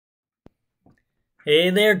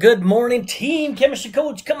Hey there, good morning, team. Chemistry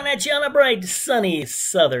Coach coming at you on a bright, sunny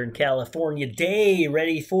Southern California day,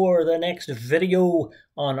 ready for the next video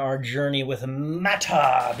on our journey with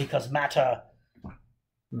matter, because matter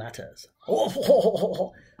matters.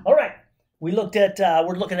 Oh, all right. We're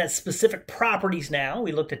looking at specific properties now.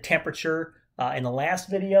 We looked at temperature in the last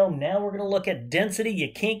video. Now we're going to look at density.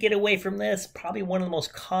 You can't get away from this. Probably one of the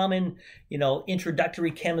most common,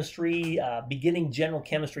 introductory chemistry, beginning general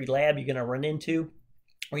chemistry lab you're going to run into,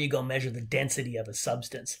 where you go measure the density of a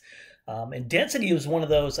substance. And density was one of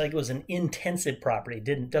those, I think it was an intensive property.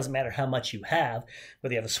 It doesn't matter how much you have,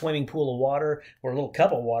 whether you have a swimming pool of water or a little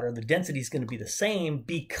cup of water, the density is going to be the same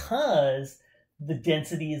because the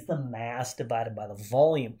density is the mass divided by the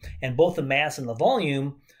volume. And both the mass and the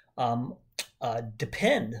volume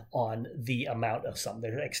depend on the amount of something.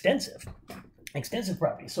 They're extensive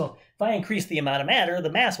properties. So if I increase the amount of matter,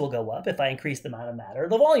 the mass will go up. If I increase the amount of matter,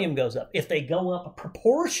 the volume goes up. If they go up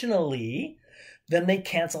proportionally, then they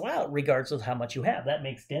cancel out regardless of how much you have. That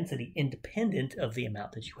makes density independent of the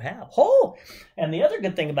amount that you have. Oh, and the other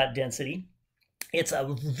good thing about density, it's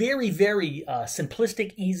a very, very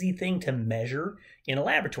simplistic, easy thing to measure in a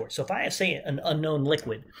laboratory. So if I have, say, an unknown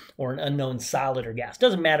liquid or an unknown solid or gas,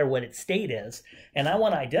 doesn't matter what its state is, and I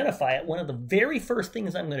want to identify it, one of the very first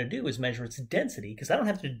things I'm going to do is measure its density, because I don't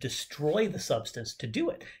have to destroy the substance to do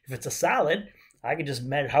it. If it's a solid, I can just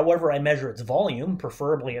measure, however I measure its volume,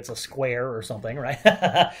 preferably it's a square or something, right?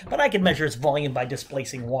 But I can measure its volume by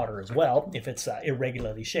displacing water as well, if it's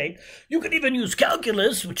irregularly shaped. You could even use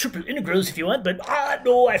calculus with triple integrals if you want, but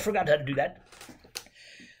no, I forgot how to do that.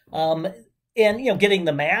 And, getting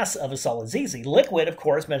the mass of a solid is easy. Liquid, of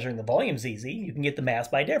course, measuring the volume is easy. You can get the mass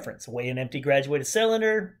by difference. Weigh an empty graduated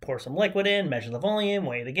cylinder, pour some liquid in, measure the volume,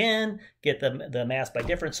 weigh it again, get the mass by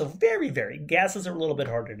difference. So very, very, gases are a little bit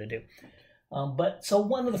harder to do. So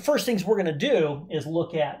one of the first things we're going to do is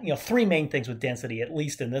look at, three main things with density, at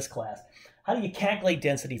least in this class. How do you calculate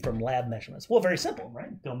density from lab measurements? Well, very simple,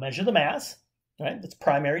 right? Go measure the mass, right? That's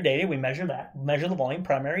primary data. We measure that. Measure the volume,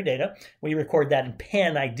 primary data. We record that in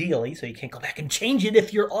pen, ideally, so you can't go back and change it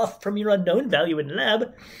if you're off from your unknown value in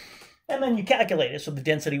lab. And then you calculate it. So the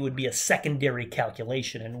density would be a secondary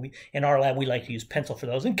calculation. And in our lab, we like to use pencil for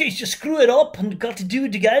those in case you screw it up and got to do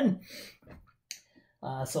it again.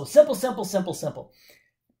 So simple.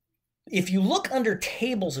 If you look under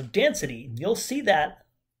tables of density, you'll see that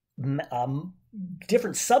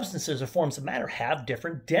different substances or forms of matter have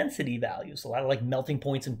different density values. A lot of like melting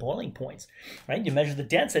points and boiling points, right? You measure the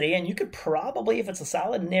density, and you could probably, if it's a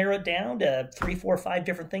solid, narrow it down to 3, 4, 5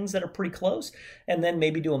 different things that are pretty close, and then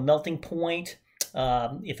maybe do a melting point.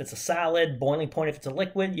 If it's a solid, boiling point if it's a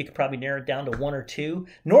liquid, you could probably narrow it down to 1 or 2.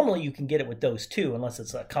 Normally you can get it with those 2, unless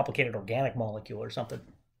it's a complicated organic molecule or something.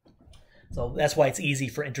 So that's why it's easy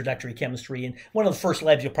for introductory chemistry, and one of the first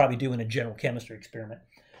labs you'll probably do in a general chemistry experiment.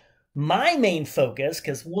 My main focus,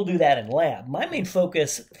 because we'll do that in lab, my main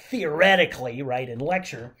focus theoretically, right, in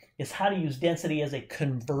lecture, is how to use density as a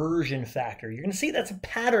conversion factor. You're going to see that's a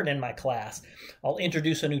pattern in my class. I'll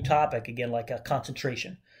introduce a new topic, again, like a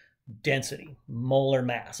concentration, density, molar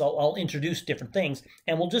mass. I'll introduce different things,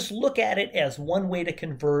 and we'll just look at it as one way to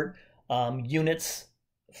convert units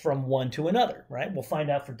from one to another, right? We'll find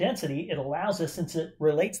out for density, it allows us, since it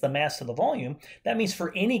relates the mass to the volume, that means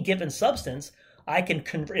for any given substance, I can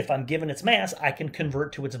convert, if I'm given its mass, I can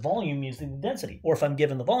convert to its volume using the density. Or if I'm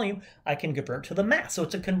given the volume, I can convert to the mass. So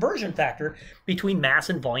it's a conversion factor between mass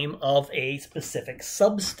and volume of a specific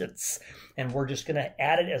substance. And we're just going to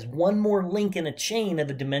add it as one more link in a chain of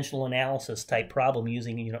a dimensional analysis type problem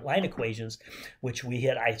using unit line equations, which we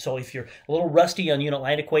hit. So if you're a little rusty on unit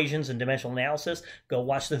line equations and dimensional analysis, go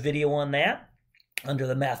watch the video on that under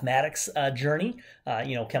the mathematics journey,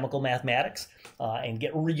 chemical mathematics, and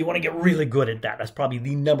you want to get really good at that. That's probably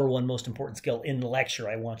the #1 most important skill in the lecture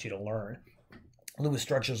I want you to learn. Lewis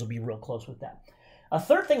structures will be real close with that. A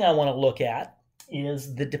third thing I want to look at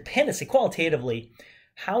is the dependency. Qualitatively,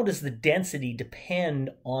 how does the density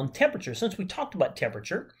depend on temperature? Since we talked about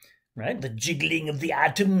temperature, right, the jiggling of the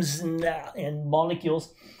atoms and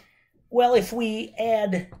molecules, well, if we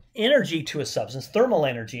add energy to a substance, thermal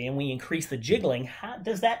energy, and we increase the jiggling, how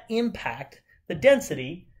does that impact the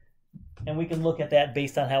density? And we can look at that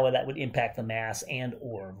based on how that would impact the mass and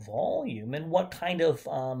or volume, and what kind of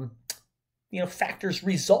factors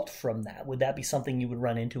result from that. Would that be something you would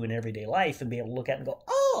run into in everyday life and be able to look at and go,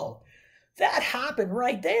 oh, that happened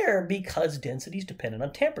right there because density is dependent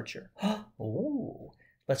on temperature. Oh,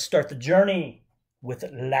 let's start the journey with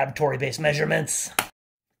laboratory-based measurements.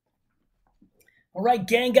 All right,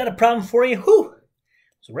 gang, got a problem for you. Whew. I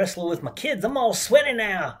was wrestling with my kids. I'm all sweaty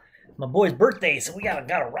now. my boy's birthday, so we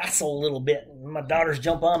gotta wrestle a little bit. My daughters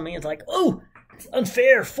jump on me. It's like, oh, it's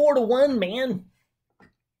unfair, 4-1, man.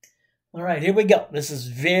 All right, here we go. This is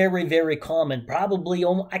very, very common. Probably,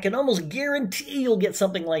 I can almost guarantee you'll get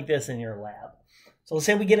something like this in your lab. So let's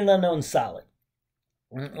say we get an unknown solid.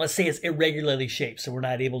 Let's say it's irregularly shaped, so we're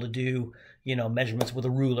not able to do, measurements with a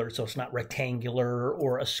ruler, so it's not rectangular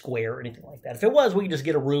or a square or anything like that. If it was, we could just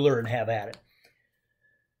get a ruler and have at it.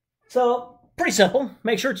 So pretty simple.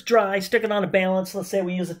 Make sure it's dry, stick it on a balance. Let's say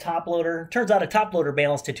we use a top loader. Turns out a top loader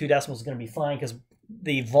balance to 2 decimals is going to be fine because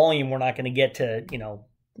the volume we're not going to get to,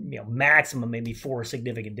 maximum maybe 4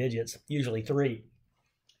 significant digits, usually 3.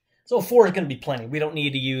 So 4 is going to be plenty. We don't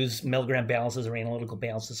need to use milligram balances or analytical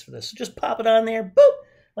balances for this. So just pop it on there. Boop.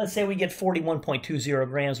 Let's say we get 41.20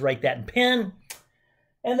 grams. Write that in pen.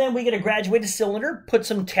 And then we get a graduated cylinder. Put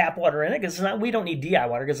some tap water in it because we don't need DI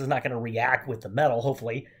water because it's not going to react with the metal.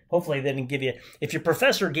 Hopefully they didn't give you. If your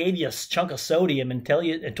professor gave you a chunk of sodium and told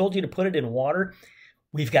you to put it in water,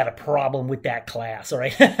 we've got a problem with that class, all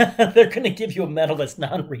right? They're going to give you a metal that's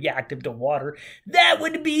non-reactive to water. That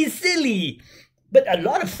would be silly, but a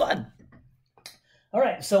lot of fun. All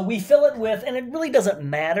right, so we fill it with, and it really doesn't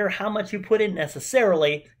matter how much you put in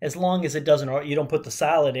necessarily, as long as you don't put the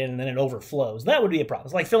solid in and then it overflows. That would be a problem.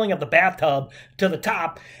 It's like filling up the bathtub to the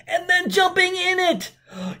top and then jumping in it.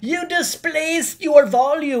 You displace your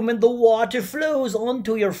volume and the water flows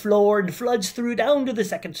onto your floor and floods through down to the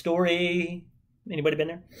second story. Anybody been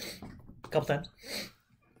there? A couple times.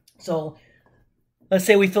 So let's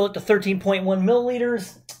say we fill it to 13.1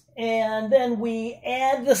 milliliters. And then we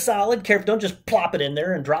add the solid. Careful, don't just plop it in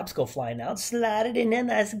there and drops go flying out. Slide it in there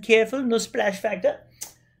nice and careful, no splash factor.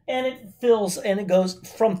 And it fills, and it goes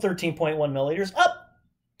from 13.1 milliliters up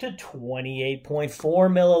to 28.4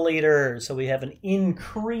 milliliters. So we have an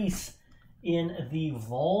increase in the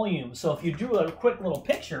volume. So if you drew a quick little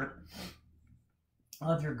picture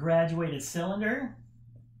of your graduated cylinder,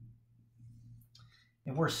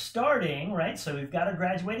 and we're starting, right, so we've got a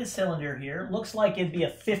graduated cylinder here. Looks like it'd be a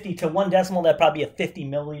 50 to 1 decimal. That'd probably be a 50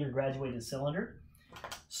 milliliter graduated cylinder.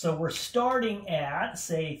 So we're starting at,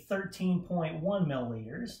 say, 13.1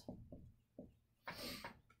 milliliters.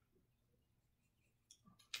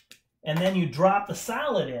 And then you drop the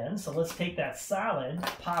solid in. So let's take that solid,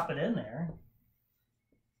 pop it in there.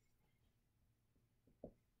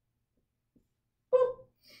 Boop.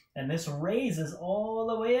 And this raises all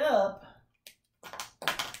the way up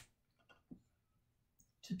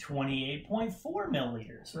to 28.4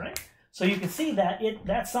 milliliters, right? So you can see that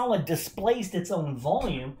that solid displaced its own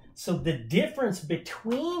volume. So the difference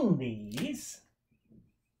between these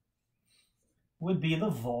would be the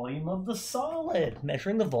volume of the solid,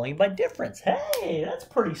 measuring the volume by difference. Hey, that's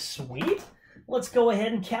pretty sweet. Let's go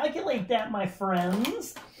ahead and calculate that, my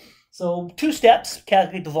friends. So 2 steps: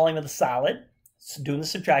 calculate the volume of the solid, so doing the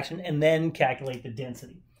subtraction, and then calculate the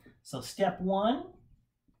density. So step 1,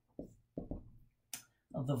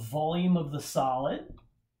 of the volume of the solid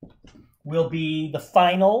will be the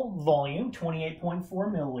final volume, 28.4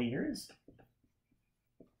 milliliters,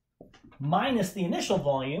 minus the initial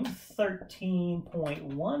volume, 13.1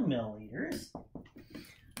 milliliters.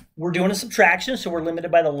 We're doing a subtraction, so we're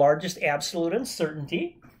limited by the largest absolute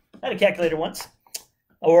uncertainty. I had a calculator once,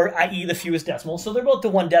 or i.e. the fewest decimals. So they're both to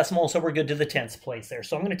 1 decimal, so we're good to the 10th place there.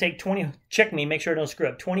 So I'm going to take 20, check me, make sure I don't screw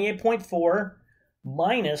up, 28.4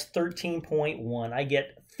 minus 13.1. I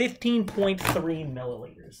get 15.3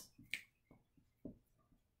 milliliters.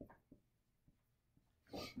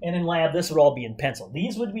 And in lab, this would all be in pencil.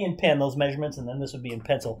 These would be in pen, those measurements, and then this would be in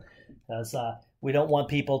pencil. Because we don't want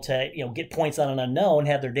people to get points on an unknown,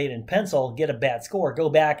 have their data in pencil, get a bad score, go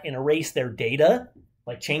back and erase their data,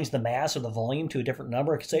 like change the mass or the volume to a different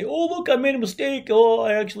number. And say, oh, look, I made a mistake. Oh,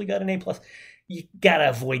 I actually got an A+. You got to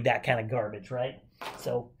avoid that kind of garbage, right?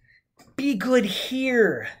 So be good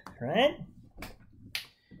here, right?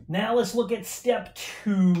 Now let's look at step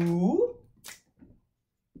 2.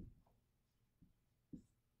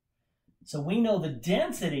 So we know the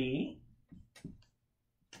density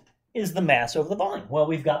is the mass over the volume. Well,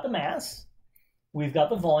 we've got the mass, we've got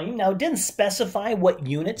the volume. Now, it didn't specify what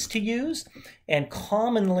units to use, and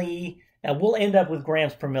commonly, now we'll end up with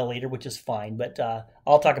grams per milliliter, which is fine, but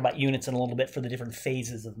I'll talk about units in a little bit for the different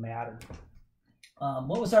phases of matter.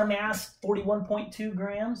 What was our mass? 41.2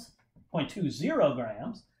 grams, 0.20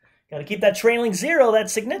 grams. Got to keep that trailing 0.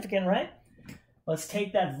 That's significant, right? Let's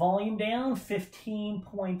take that volume down, 15.3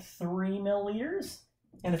 milliliters.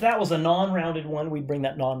 And if that was a non-rounded one, we'd bring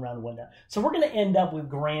that non-rounded one down. So we're going to end up with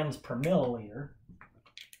grams per milliliter.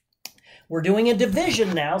 We're doing a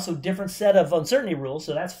division now, so different set of uncertainty rules.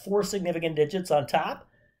 So that's 4 significant digits on top.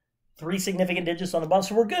 3 significant digits on the bottom.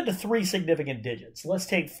 So we're good to 3 significant digits. Let's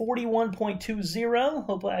take 41.20.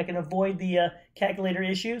 Hopefully I can avoid the calculator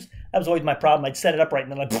issues. That was always my problem. I'd set it up right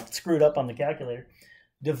and then I screwed up on the calculator.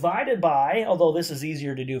 Divided by, although this is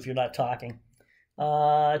easier to do if you're not talking,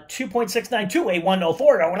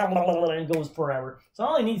 2.6928104, and it goes forever. So I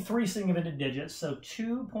only need 3 significant digits. So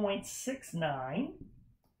 2.69.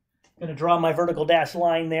 Going to draw my vertical dashed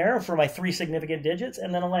line there for my 3 significant digits,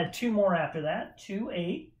 and then I'll add 2 more after that.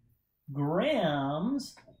 28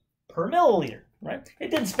 grams per milliliter, right? It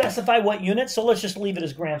didn't specify what unit, so let's just leave it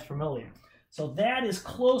as grams per milliliter. So that is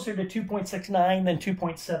closer to 2.69 than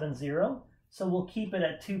 2.70, so we'll keep it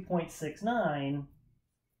at 2.69.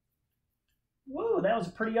 Whoa, that was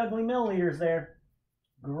pretty ugly milliliters there.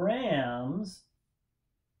 Grams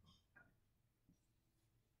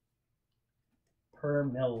per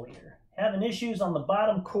milliliter. Having issues on the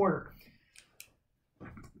bottom quarter.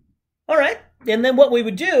 All right, and then what we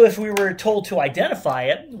would do if we were told to identify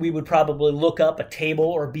it, we would probably look up a table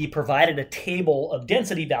or be provided a table of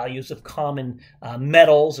density values of common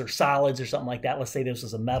metals or solids or something like that. Let's say this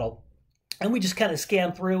is a metal. And we just kind of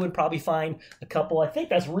scan through and probably find a couple. I think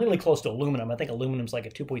that's really close to aluminum. I think aluminum's like a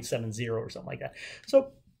 2.70 or something like that.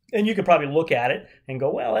 So, and you could probably look at it and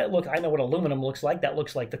go, well, look, I know what aluminum looks like. That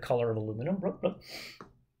looks like the color of aluminum.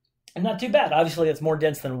 And not too bad. Obviously, it's more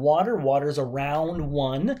dense than water. Water's around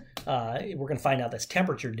 1. We're going to find out that's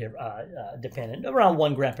temperature dependent, around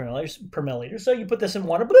 1 gram per milliliter. So you put this in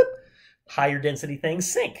water, bloop, higher density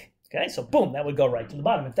things sink. Okay, so boom, that would go right to the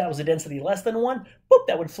bottom. If that was a density less than 1, boop,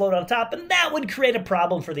 that would float on top, and that would create a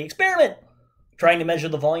problem for the experiment, trying to measure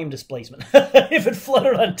the volume displacement. If it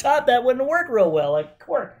floated on top, that wouldn't work real well, like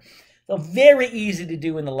quark. So very easy to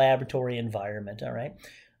do in the laboratory environment, all right?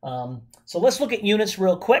 So let's look at units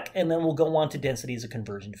real quick, and then we'll go on to density as a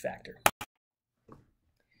conversion factor.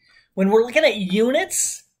 When we're looking at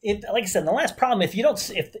units, like I said, the last problem, if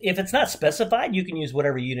it's not specified, you can use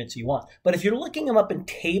whatever units you want. But if you're looking them up in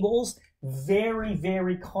tables, very,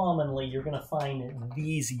 very commonly, you're going to find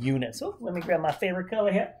these units. So let me grab my favorite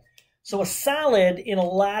color here. So a solid, in a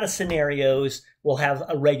lot of scenarios, will have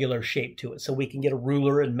a regular shape to it. So we can get a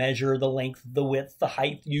ruler and measure the length, the width, the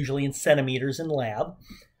height, usually in centimeters in lab.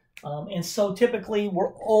 And so typically,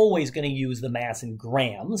 we're always going to use the mass in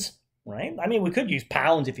grams, right? I mean, we could use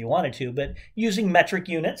pounds if you wanted to, but using metric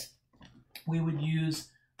units, we would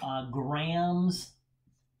use grams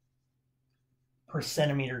per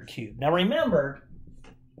centimeter cubed. Now remember,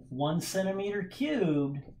 1 centimeter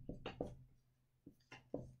cubed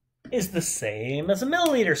is the same as a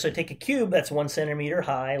milliliter. So take a cube that's 1 centimeter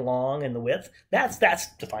high, long, and the width. That's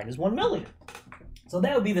defined as 1 milliliter. So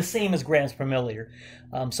that would be the same as grams per milliliter.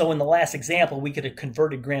 So in the last example, we could have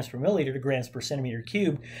converted grams per milliliter to grams per centimeter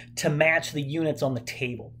cubed to match the units on the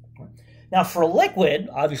table. Now for a liquid,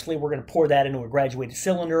 obviously we're going to pour that into a graduated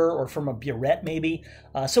cylinder or from a burette maybe.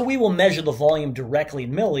 So we will measure the volume directly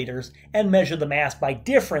in milliliters and measure the mass by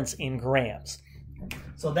difference in grams.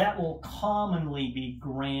 So that will commonly be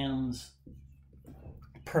grams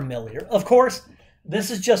per milliliter. Of course,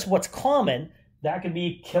 this is just what's common. That could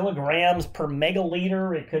be kilograms per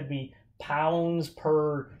megaliter. It could be pounds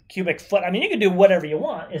per cubic foot. I mean, you can do whatever you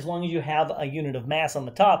want as long as you have a unit of mass on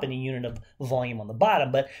the top and a unit of volume on the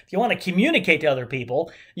bottom. But if you want to communicate to other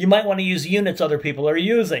people, you might want to use units other people are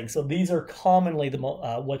using. So these are commonly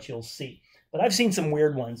what you'll see. But I've seen some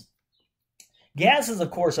weird ones. Gases, of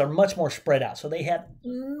course, are much more spread out. So they have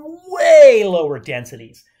way lower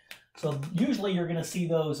densities. So usually you're going to see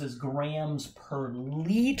those as grams per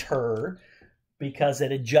liter, because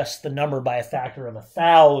it adjusts the number by a factor of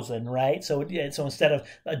 1,000, right? So instead of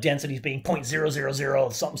a density being 0.000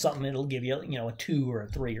 of something, it'll give you, a 2 or a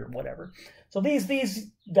 3 or whatever. So these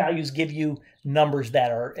values give you numbers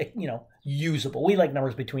that are, usable. We like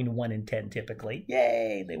numbers between 1 and 10 typically.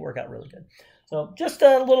 Yay, they work out really good. So just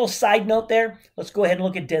a little side note there. Let's go ahead and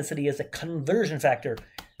look at density as a conversion factor,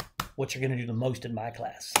 what you're going to do the most in my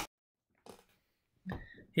class.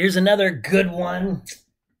 Here's another good one.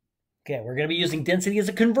 Okay, we're going to be using density as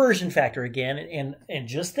a conversion factor again, and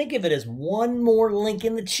just think of it as one more link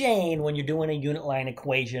in the chain when you're doing a unit line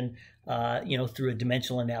equation, through a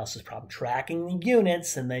dimensional analysis problem, tracking the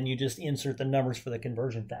units, and then you just insert the numbers for the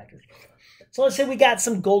conversion factors. So let's say we got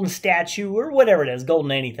some golden statue or whatever it is,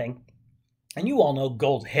 golden anything, and you all know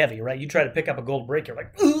gold's heavy, right? You try to pick up a gold brick, you're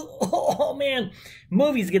like, oh man,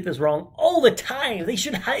 movies get this wrong all the time. They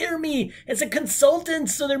should hire me as a consultant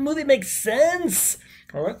so their movie makes sense.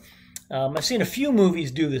 All right. I've seen a few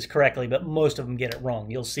movies do this correctly, but most of them get it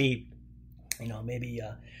wrong. You'll see, maybe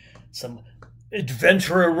some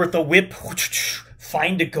adventurer with a whip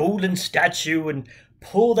find a golden statue and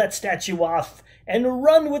pull that statue off and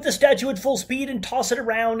run with the statue at full speed and toss it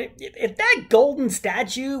around. If that golden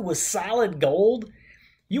statue was solid gold,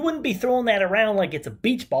 you wouldn't be throwing that around like it's a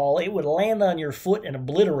beach ball. It would land on your foot and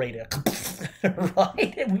obliterate it.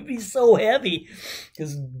 Right? It would be so heavy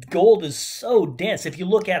because gold is so dense. If you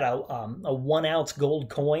look at a 1 ounce gold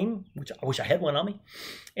coin, which I wish I had one on me,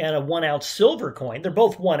 and a 1 ounce silver coin, they're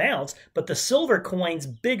both 1 ounce, but the silver coin's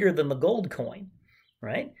bigger than the gold coin,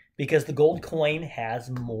 right? Because the gold coin has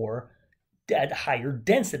higher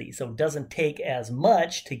density, so it doesn't take as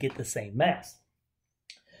much to get the same mass.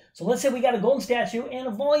 So let's say we got a golden statue and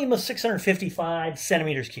a volume of 655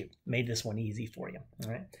 centimeters cubed. Made this one easy for you,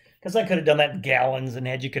 all right? Because I could have done that in gallons and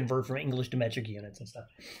had you convert from English to metric units and stuff.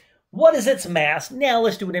 What is its mass? Now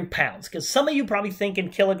let's do it in pounds, because some of you probably think in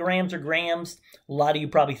kilograms or grams. A lot of you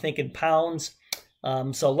probably think in pounds.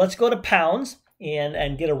 So let's go to pounds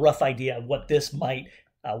and get a rough idea of what this might,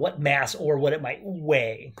 what mass or what it might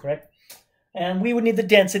weigh, correct? And we would need the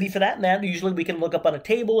density for that, and that usually we can look up on a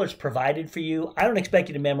table or it's provided for you. I don't expect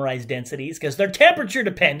you to memorize densities because they're temperature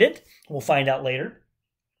dependent. We'll find out later.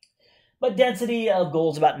 But density of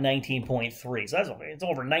gold is about 19.3. So it's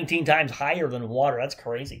over 19 times higher than water. That's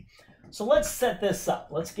crazy. So let's set this up.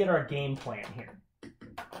 Let's get our game plan here.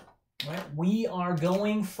 All right, we are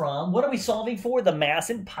going from, what are we solving for? The mass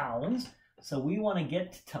in pounds. So we want to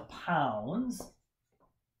get to pounds.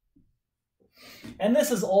 And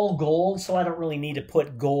this is all gold, so I don't really need to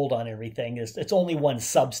put gold on everything. It's only one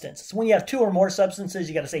substance. So when you have two or more substances,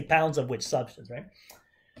 you got to say pounds of which substance, right?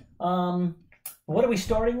 What are we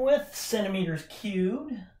starting with? Centimeters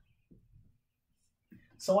cubed.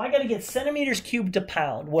 So I got to get centimeters cubed to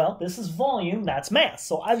pound. Well, this is volume, that's mass.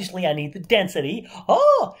 So obviously I need the density.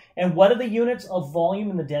 Oh, and what are the units of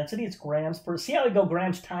volume and the density? It's grams per, see how we go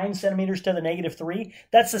grams times centimeters to the -3?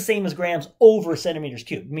 That's the same as grams over centimeters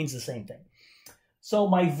cubed. It means the same thing. So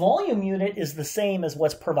my volume unit is the same as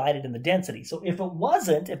what's provided in the density. So if it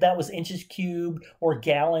wasn't, if that was inches cubed or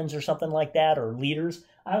gallons or something like that, or liters,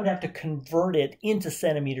 I would have to convert it into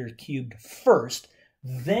centimeters cubed first.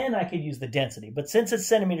 Then I could use the density. But since it's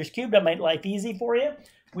centimeters cubed, I make life easy for you.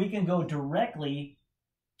 We can go directly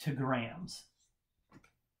to grams.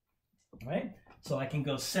 All right? So I can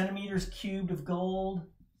go centimeters cubed of gold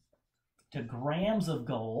to grams of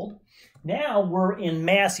gold. Now we're in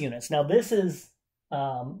mass units. Now this is...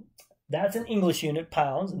 that's an English unit,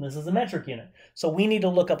 pounds, and this is a metric unit. So we need to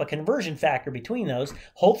look up a conversion factor between those.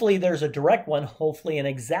 Hopefully there's a direct one, hopefully an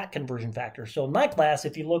exact conversion factor. So in my class,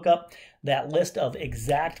 if you look up that list of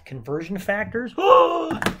exact conversion factors,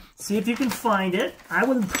 see if you can find it. I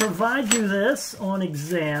would provide you this on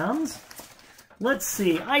exams. Let's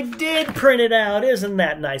see, I did print it out, isn't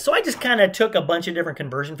that nice? So I just kind of took a bunch of different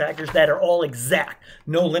conversion factors that are all exact,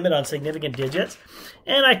 no limit on significant digits,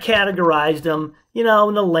 and I categorized them, you know,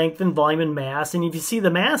 in the length and volume and mass. And if you see the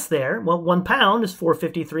mass there, well, 1 pound is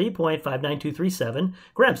 453.59237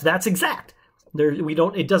 grams. That's exact.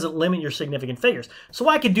 It doesn't limit your significant figures. So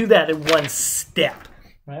I could do that in one step,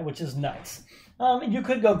 right, which is nice. You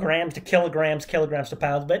could go grams to kilograms, kilograms to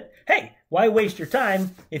pounds, but hey, why waste your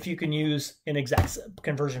time if you can use an exact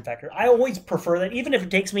conversion factor? I always prefer that, even if it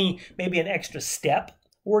takes me maybe an extra step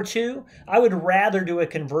or two. I would rather do a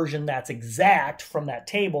conversion that's exact from that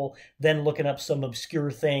table than looking up some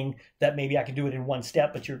obscure thing that maybe I can do it in one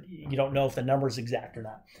step, but you don't know if the number is exact or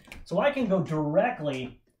not. So I can go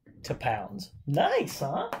directly to pounds. Nice,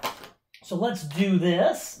 huh? So let's do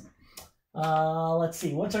this. Let's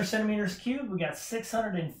see, what's our centimeters cubed? We got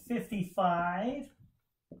 655.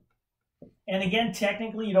 And again,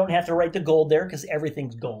 technically, you don't have to write the gold there because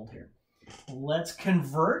everything's gold here. Let's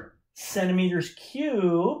convert centimeters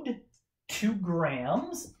cubed to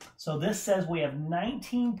grams. So this says we have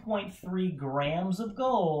 19.3 grams of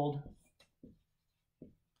gold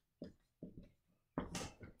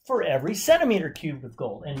for every centimeter cubed of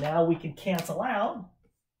gold. And now we can cancel out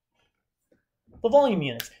the volume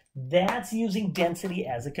units. That's using density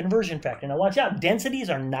as a conversion factor. Now watch out, densities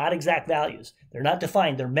are not exact values. They're not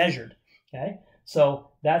defined, they're measured. Okay, so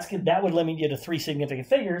that would limit you to 3 significant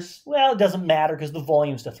figures. Well, it doesn't matter because the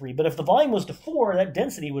volume's to 3. But if the volume was to 4, that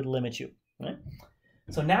density would limit you. Right?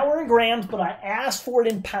 So now we're in grams, but I asked for it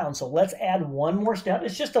in pounds. So let's add one more step.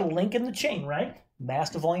 It's just a link in the chain, right?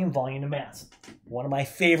 Mass to volume, volume to mass. One of my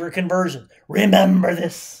favorite conversions. Remember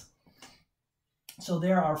this. So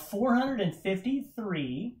there are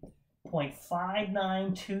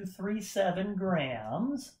 453.59237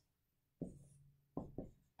 grams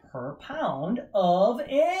per pound of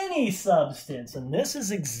any substance. And this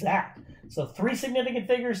is exact. So 3 significant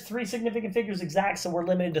figures exact. So we're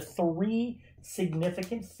limited to 3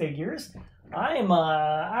 significant figures. I'm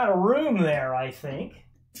out of room there, I think.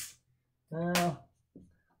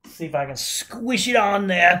 See if I can squish it on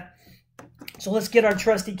there. So let's get our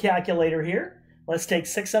trusty calculator here. Let's take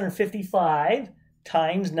 655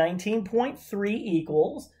 times 19.3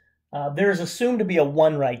 equals. There's assumed to be a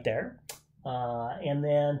 1 right there. And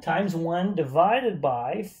then times 1 divided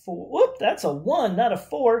by 4. Whoop, that's a 1, not a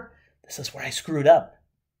 4. This is where I screwed up.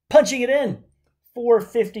 Punching it in.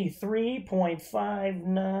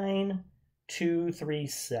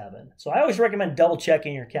 453.59237. So I always recommend double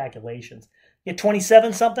checking your calculations. Get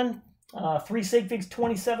 27 something. 3 sig figs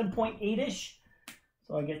 27.8-ish.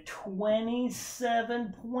 So I get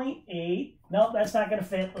 27.8. Nope, that's not going to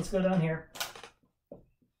fit. Let's go down here.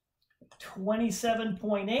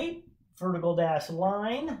 27.8. Vertical dash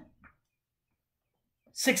line.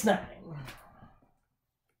 69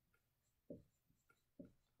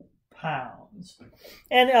 pounds.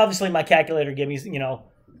 And obviously my calculator gave me, you know,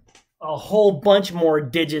 a whole bunch more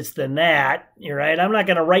digits than that. You're right. I'm not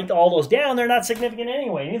going to write all those down. They're not significant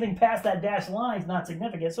anyway. Anything past that dashed line is not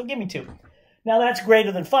significant. So give me 2. Now that's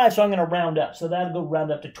greater than 5, so I'm going to round up. So that'll go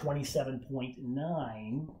round up to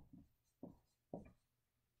 27.9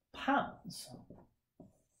 pounds.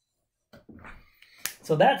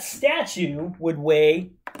 So that statue would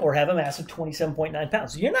weigh or have a mass of 27.9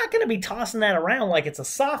 pounds. So you're not going to be tossing that around like it's a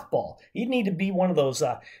softball. You'd need to be one of those.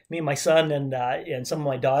 Me and my son and some of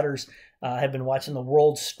my daughters have been watching the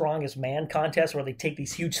World's Strongest Man contest, where they take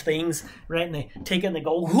these huge things, right, and they take it and they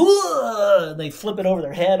go, whoa, and they flip it over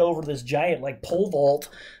their head over this giant like pole vault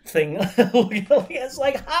thing. It's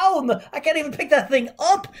like, how? I can't even pick that thing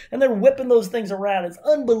up, and they're whipping those things around. It's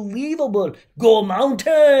unbelievable. Go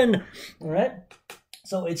mountain, all right?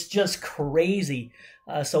 So it's just crazy.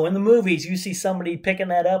 So in the movies, you see somebody picking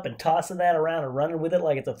that up and tossing that around and running with it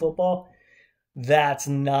like it's a football. That's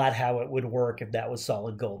not how it would work if that was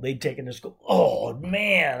solid gold. They'd take it and just go, oh,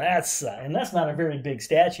 man, and that's not a very big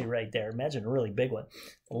statue right there. Imagine a really big one.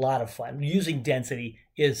 A lot of fun. Using density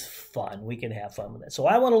is fun. We can have fun with it. So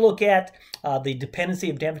I want to look at the dependency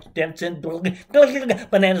of bananas,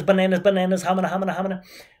 hamana.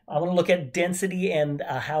 I want to look at density and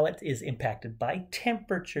how it is impacted by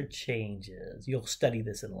temperature changes. You'll study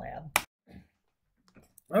this in lab.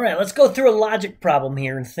 All right, let's go through a logic problem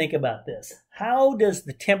here and think about this. How does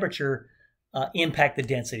the temperature impact the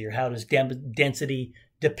density, or how does density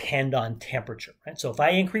depend on temperature? Right? So if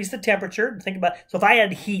I increase the temperature, think about, so if I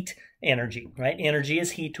add heat energy, right? Energy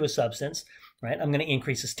is heat to a substance, right? I'm going to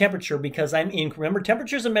increase its temperature because remember,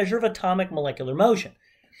 temperature is a measure of atomic molecular motion.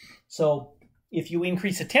 So if you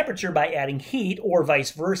increase the temperature by adding heat, or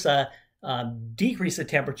vice versa, decrease the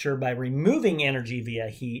temperature by removing energy via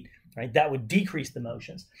heat, right? That would decrease the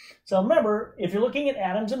motions. So remember, if you're looking at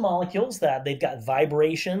atoms and molecules, that they've got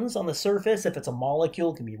vibrations on the surface. If it's a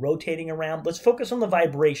molecule, it can be rotating around. Let's focus on the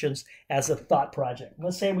vibrations as a thought project.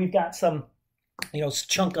 Let's say we've got some,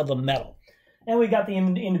 chunk of a metal, and we've got the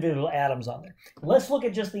individual atoms on there. Let's look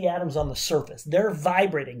at just the atoms on the surface. They're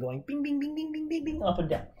vibrating, going bing, bing, bing, bing, bing, bing, bing, up and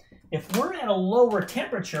down. If we're at a lower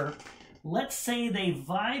temperature, let's say they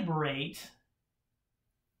vibrate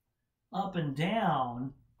up and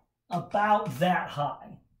down about that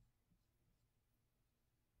high,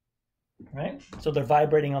 right? So they're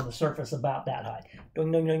vibrating on the surface about that high.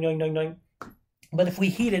 Doing, doing, doing, doing, doing, doing. But if we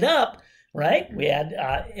heat it up, right, we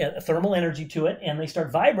add thermal energy to it, and they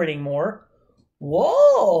start vibrating more.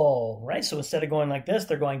 Whoa, right? So instead of going like this,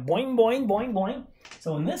 they're going boing, boing, boing, boing.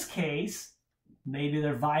 So in this case, maybe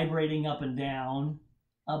they're vibrating up and down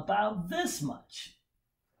about this much.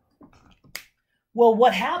 Well,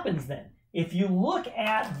 what happens then? If you look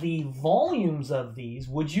at the volumes of these,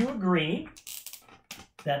 would you agree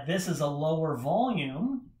that this is a lower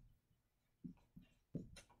volume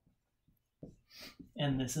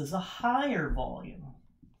and this is a higher volume?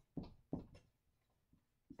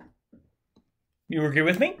 You agree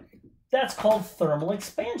with me? That's called thermal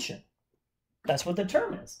expansion. That's what the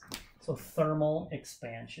term is. So thermal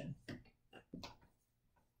expansion.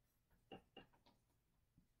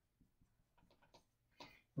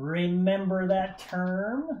 Remember that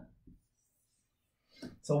term?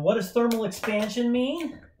 So what does thermal expansion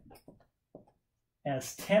mean?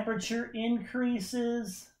 As temperature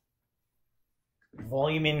increases,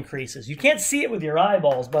 volume increases. You can't see it with your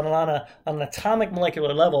eyeballs, but on an atomic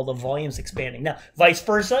molecular level, the volume's expanding. Now, vice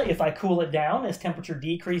versa, if I cool it down, as temperature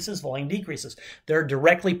decreases, volume decreases. They're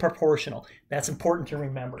directly proportional. That's important to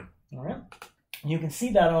remember. All right? You can see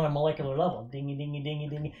that on a molecular level. Dingy, dingy, dingy,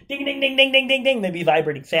 dingy, ding, ding, ding, ding, ding, ding, ding. They'd be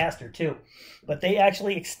vibrating faster too, but they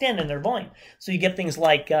actually extend in their volume. So you get things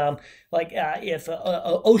like if an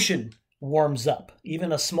ocean warms up,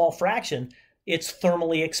 even a small fraction, it's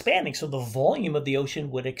thermally expanding. So the volume of the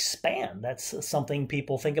ocean would expand. That's something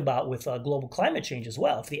people think about with global climate change as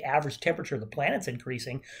well. If the average temperature of the planet's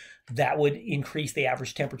increasing, that would increase the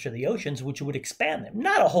average temperature of the oceans, which would expand them.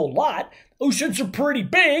 Not a whole lot. Oceans are pretty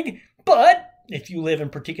big, but if you live in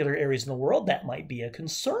particular areas in the world, that might be a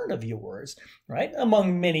concern of yours, right?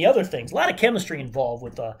 Among many other things. A lot of chemistry involved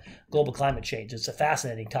with global climate change. It's a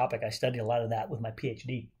fascinating topic. I studied a lot of that with my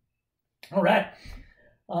PhD. All right.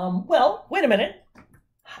 Well, wait a minute.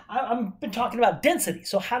 I've been talking about density.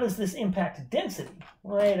 So how does this impact density?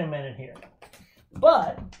 Wait a minute here.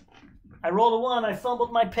 But I rolled a 1. I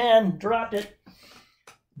fumbled my pen, dropped it.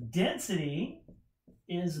 Density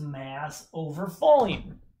is mass over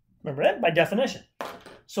volume. Remember that by definition.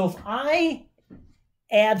 So if I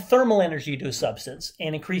add thermal energy to a substance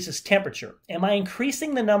and increase its temperature, am I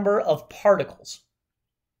increasing the number of particles,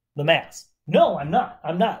 the mass? No, I'm not.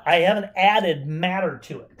 I haven't added matter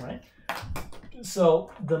to it, right?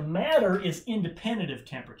 So the matter is independent of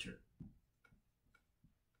temperature.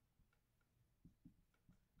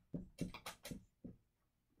 Do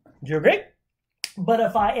you agree? But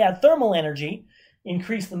if I add thermal energy,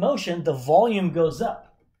 increase the motion, the volume goes up.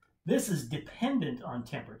 This is dependent on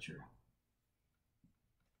temperature.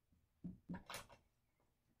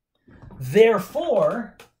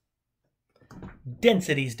 Therefore,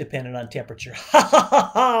 density is dependent on temperature. Ha ha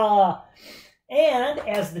ha ha! And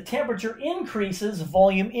as the temperature increases,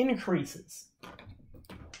 volume increases.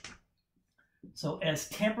 So as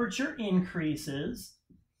temperature increases,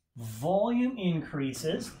 volume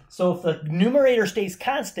increases. So if the numerator stays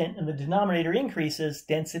constant and the denominator increases,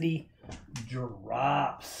 density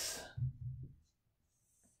drops.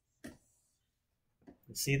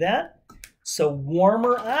 You see that? So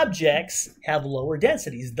warmer objects have lower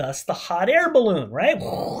densities, thus the hot air balloon, right?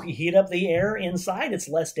 You heat up the air inside, it's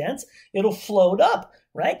less dense, it'll float up,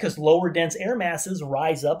 right? Because lower dense air masses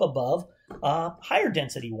rise up above higher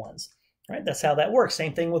density ones, right? That's how that works.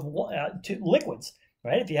 Same thing with liquids,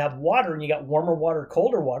 right? If you have water and you got warmer water,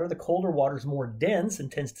 colder water, the colder water is more dense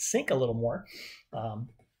and tends to sink a little more.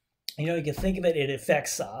 You know, you can think of it, it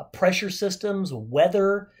affects pressure systems,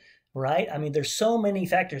 weather, right? I mean, there's so many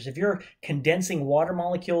factors. If you're condensing water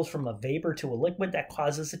molecules from a vapor to a liquid, that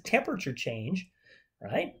causes a temperature change,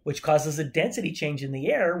 right? Which causes a density change in the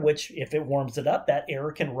air, which if it warms it up, that air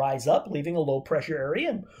can rise up, leaving a low pressure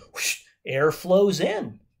area, and whoosh, air flows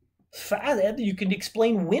in. You can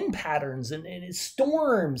explain wind patterns and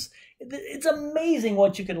storms. It's amazing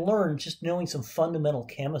what you can learn just knowing some fundamental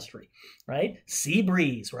chemistry, right? Sea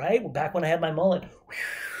breeze, right? Back when I had my mullet,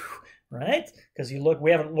 right? Because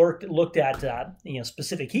we haven't looked at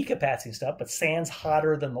specific heat capacity and stuff, but sand's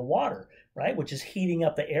hotter than the water, right? Which is heating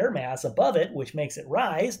up the air mass above it, which makes it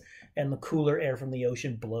rise, and the cooler air from the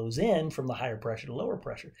ocean blows in from the higher pressure to lower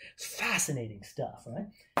pressure. It's fascinating stuff, right?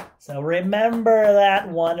 So remember that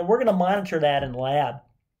one, and we're going to monitor that in lab.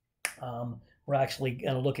 We're actually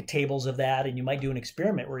going to look at tables of that, and you might do an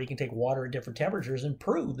experiment where you can take water at different temperatures and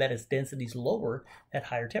prove that its density is lower at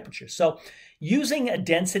higher temperatures. So using a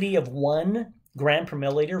density of 1 gram per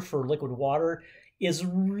milliliter for liquid water is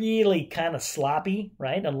really kind of sloppy,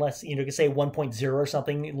 right? Unless, you can say 1.0 or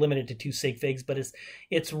something, limited to 2 sig figs, but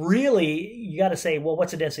it's really, you got to say, well,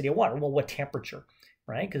 what's the density of water? Well, what temperature?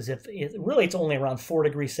 Right? Because it's only around 4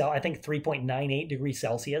 degrees Celsius, I think 3.98 degrees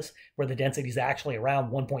Celsius, where the density is actually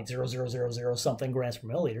around 1.0000 something grams per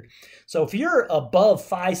milliliter. So if you're above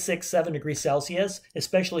 5, 6, 7 degrees Celsius,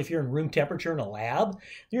 especially if you're in room temperature in a lab,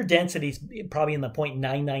 your density is probably in the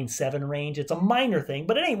 0.997 range. It's a minor thing,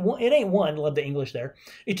 but it ain't 1. Love the English there.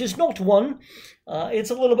 It is not 1. It's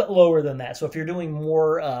a little bit lower than that. So if you're doing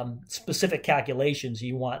more specific calculations,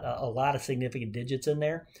 you want a lot of significant digits in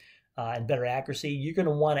there. And better accuracy, you're going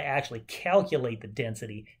to want to actually calculate the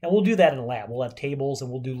density. And we'll do that in the lab. We'll have tables and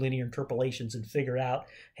we'll do linear interpolations and figure out,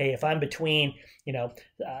 hey, if I'm between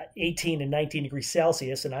 18 and 19 degrees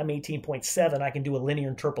Celsius and I'm 18.7, I can do a linear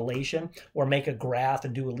interpolation or make a graph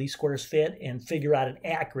and do a least squares fit and figure out an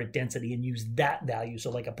accurate density and use that value. So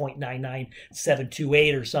like a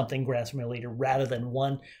 0.99728 or something grams per milliliter rather than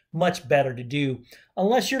 1. Much better to do.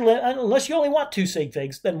 Unless you only want 2 sig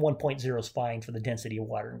figs, then 1.0 is fine for the density of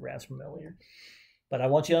water in grams per milliliter. But I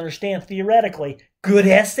want you to understand theoretically, good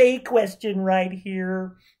essay question right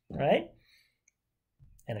here, right?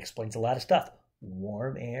 And explains a lot of stuff.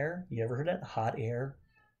 Warm air, you ever heard that? Hot air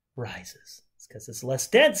rises. It's because it's less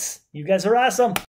dense. You guys are awesome.